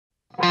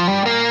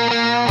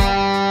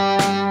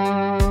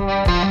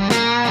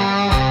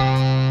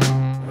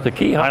The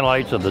key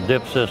highlights of the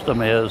dip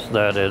system is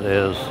that it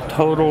is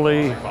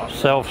totally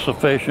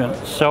self-sufficient,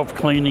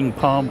 self-cleaning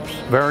pumps.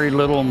 Very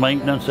little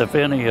maintenance, if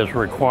any, is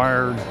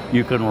required.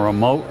 You can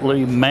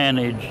remotely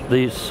manage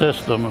these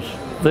systems.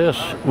 This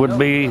would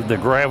be the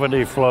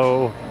gravity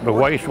flow, the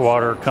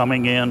wastewater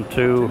coming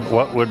into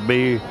what would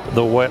be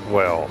the wet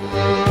well.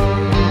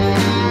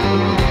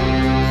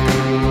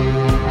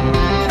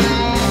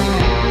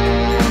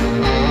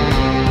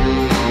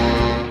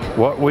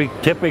 What we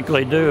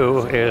typically do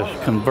is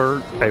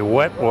convert a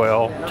wet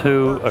well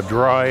to a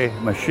dry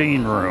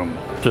machine room.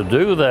 To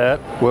do that,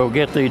 we'll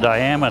get the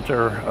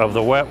diameter of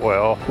the wet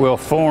well. We'll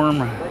form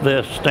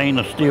this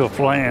stainless steel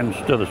flange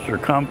to the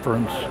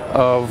circumference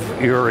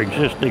of your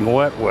existing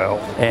wet well.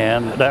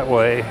 And that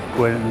way,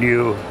 when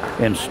you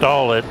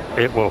install it,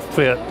 it will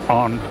fit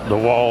on the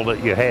wall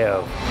that you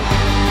have.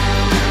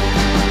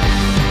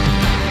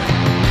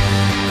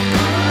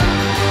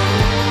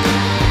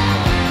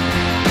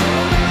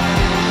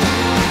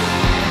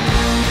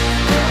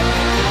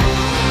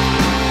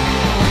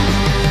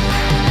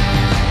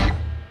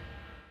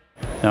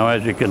 Now,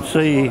 as you can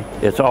see,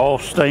 it's all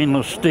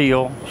stainless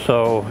steel,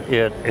 so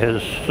it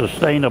is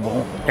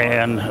sustainable,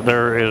 and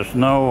there is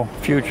no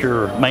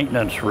future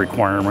maintenance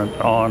requirement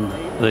on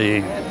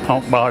the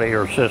pump body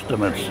or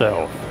system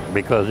itself,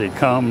 because it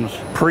comes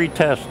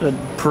pre-tested,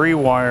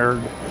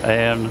 pre-wired,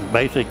 and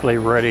basically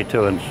ready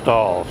to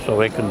install,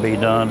 so it can be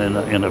done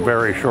in a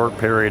very short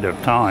period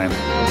of time.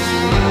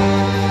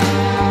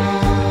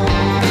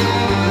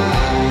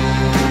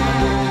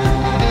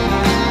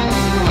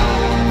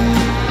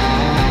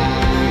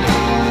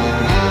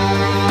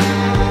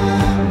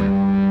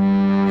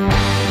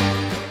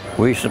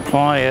 We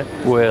supply it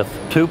with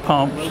 2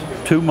 pumps,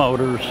 2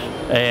 motors,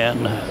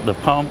 and the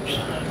pumps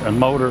and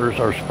motors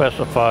are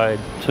specified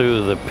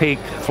to the peak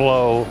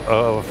flow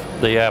of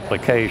the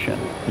application.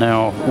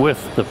 Now,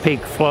 with the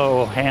peak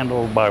flow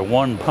handled by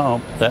 1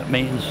 pump, that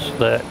means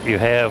that you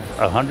have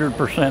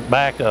 100%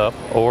 backup,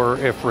 or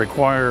if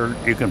required,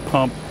 you can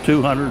pump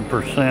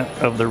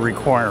 200% of the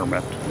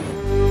requirement.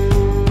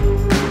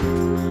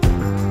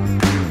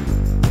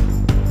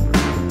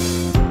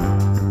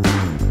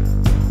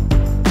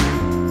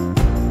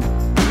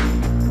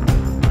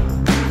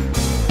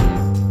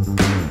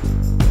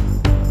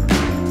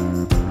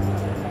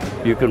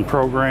 You can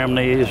program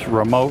these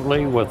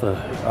remotely with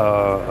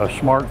a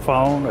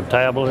smartphone, a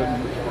tablet,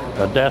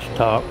 a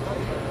desktop.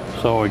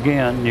 So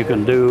again, you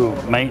can do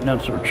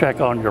maintenance or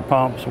check on your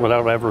pumps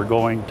without ever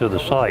going to the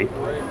site.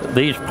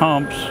 These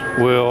pumps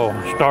will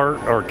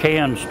start or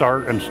can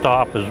start and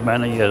stop as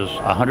many as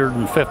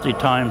 150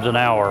 times an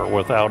hour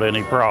without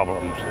any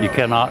problems. You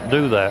cannot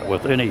do that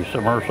with any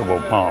submersible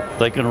pump.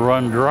 They can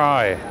run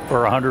dry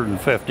for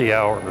 150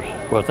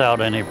 hours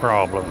without any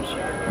problems.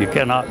 You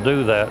cannot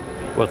do that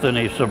with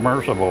any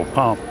submersible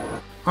pump.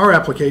 Our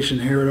application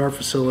here at our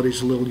facility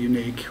is a little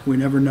unique. We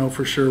never know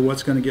for sure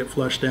what's going to get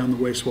flushed down the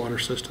wastewater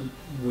system.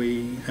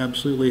 We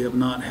absolutely have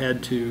not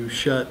had to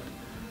shut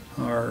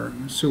our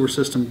sewer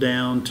system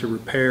down to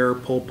repair,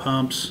 pull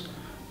pumps,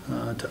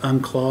 to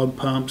unclog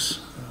pumps.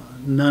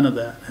 None of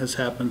that has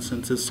happened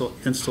since its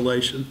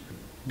installation.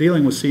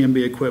 Dealing with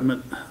CMB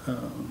equipment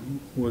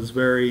was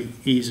very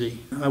easy.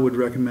 I would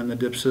recommend the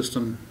dip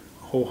system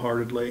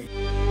wholeheartedly.